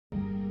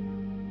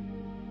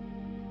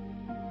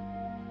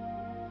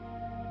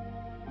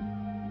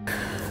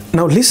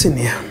Now listen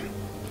here.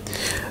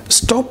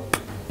 Stop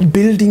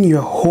building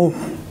your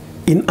home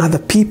in other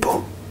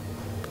people.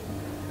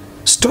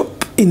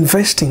 Stop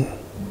investing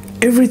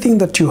everything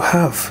that you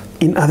have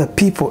in other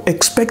people,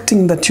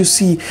 expecting that you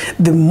see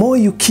the more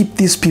you keep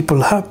these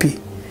people happy,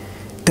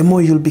 the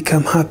more you'll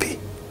become happy.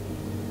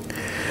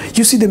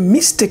 You see, the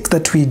mistake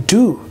that we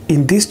do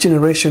in this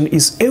generation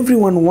is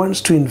everyone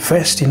wants to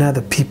invest in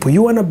other people.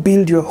 You want to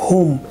build your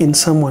home in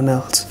someone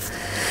else.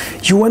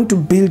 You want to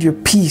build your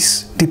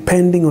peace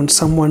depending on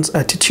someone's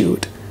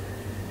attitude.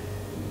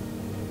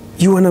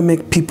 You want to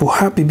make people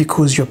happy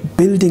because you're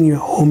building your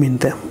home in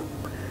them.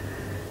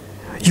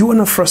 You want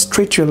to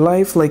frustrate your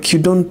life like you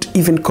don't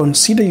even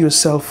consider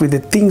yourself with the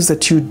things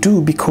that you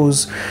do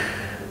because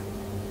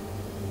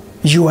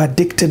you are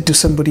addicted to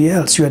somebody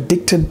else. You're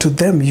addicted to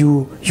them.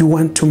 You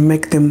want to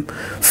make them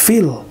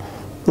feel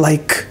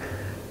like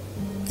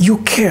you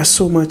care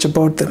so much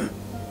about them.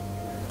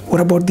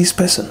 What about this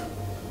person?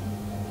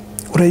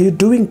 What are you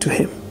doing to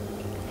him?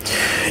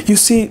 You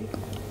see,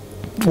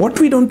 what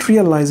we don't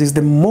realize is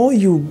the more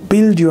you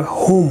build your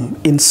home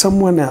in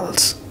someone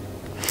else,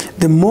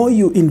 the more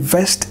you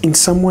invest in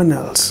someone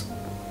else,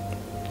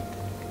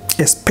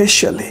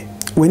 especially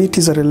when it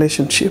is a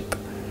relationship,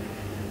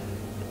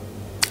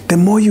 the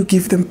more you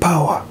give them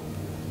power.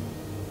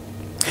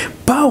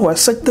 Power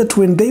such that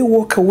when they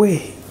walk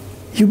away,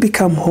 you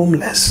become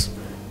homeless.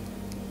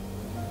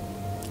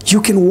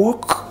 You can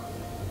walk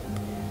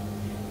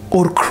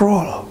or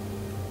crawl.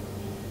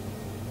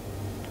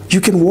 You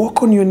can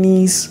walk on your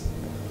knees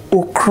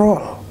or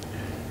crawl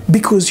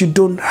because you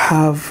don't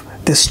have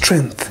the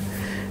strength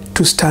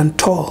to stand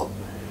tall.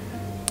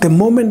 The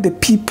moment the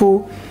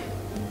people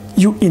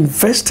you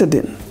invested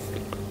in,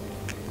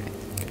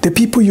 the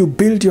people you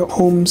build your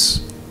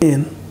homes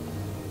in,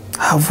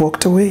 have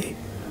walked away.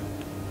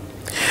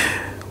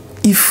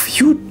 If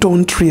you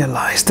don't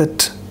realize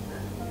that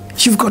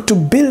you've got to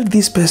build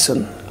this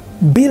person,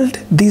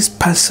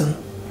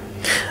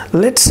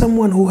 let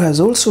someone who has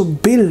also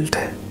built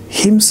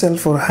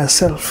himself or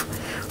herself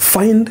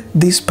find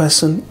this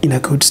person in a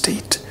good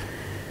state.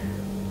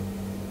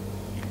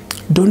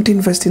 Don't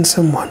invest in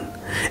someone,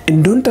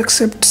 and don't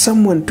accept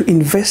someone to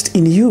invest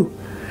in you,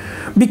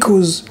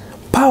 because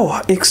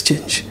power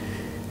exchange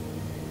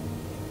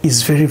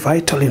is very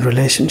vital in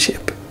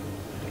relationship.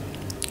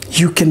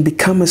 You can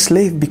become a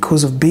slave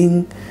because of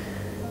being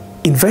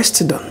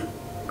invested on,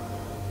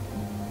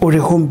 or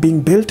a home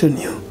being built on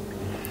you.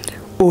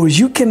 Or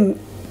you can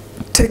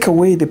take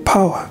away the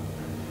power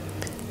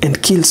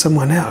and kill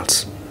someone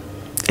else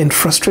and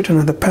frustrate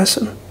another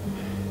person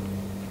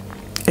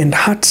and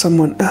hurt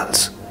someone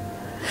else.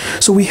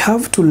 So we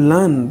have to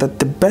learn that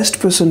the best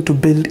person to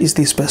build is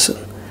this person.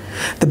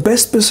 The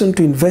best person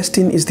to invest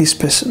in is this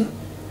person.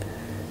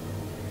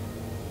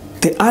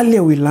 The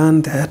earlier we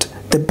learn that,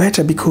 the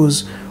better,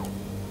 because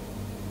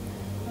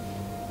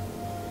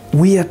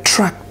we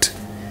attract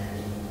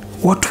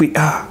what we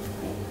are.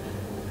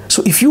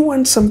 So if you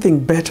want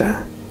something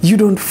better, you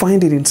don't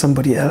find it in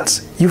somebody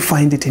else. You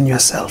find it in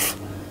yourself.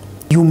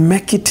 You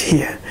make it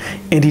here,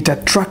 and it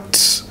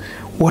attracts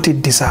what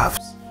it deserves.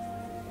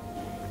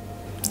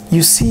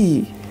 You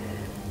see,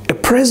 a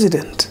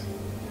president,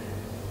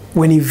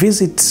 when he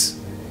visits,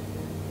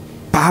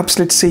 perhaps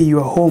let's say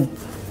your home,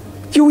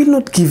 you will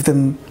not give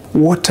them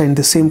water in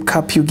the same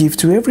cup you give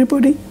to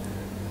everybody.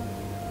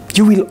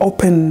 You will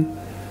open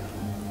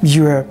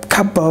your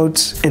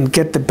cupboards and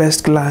get the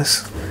best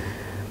glass.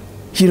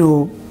 You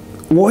know,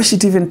 wash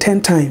it even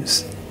 10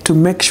 times to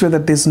make sure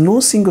that there's no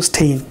single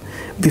stain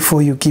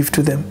before you give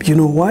to them. You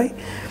know why?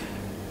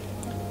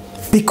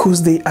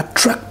 Because they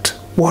attract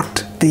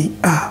what they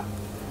are.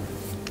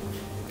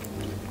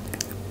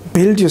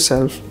 Build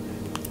yourself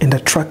and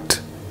attract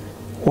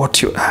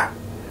what you are.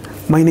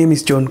 My name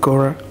is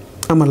Johngora.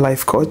 I'm a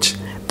life coach.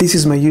 This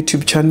is my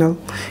YouTube channel,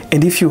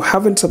 and if you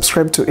haven't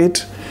subscribed to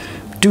it,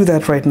 do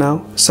that right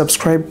now.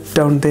 Subscribe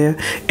down there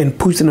and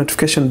push the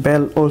notification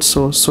bell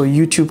also, so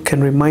YouTube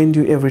can remind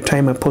you every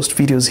time I post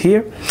videos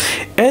here.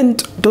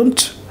 And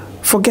don't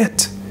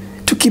forget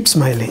to keep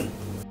smiling.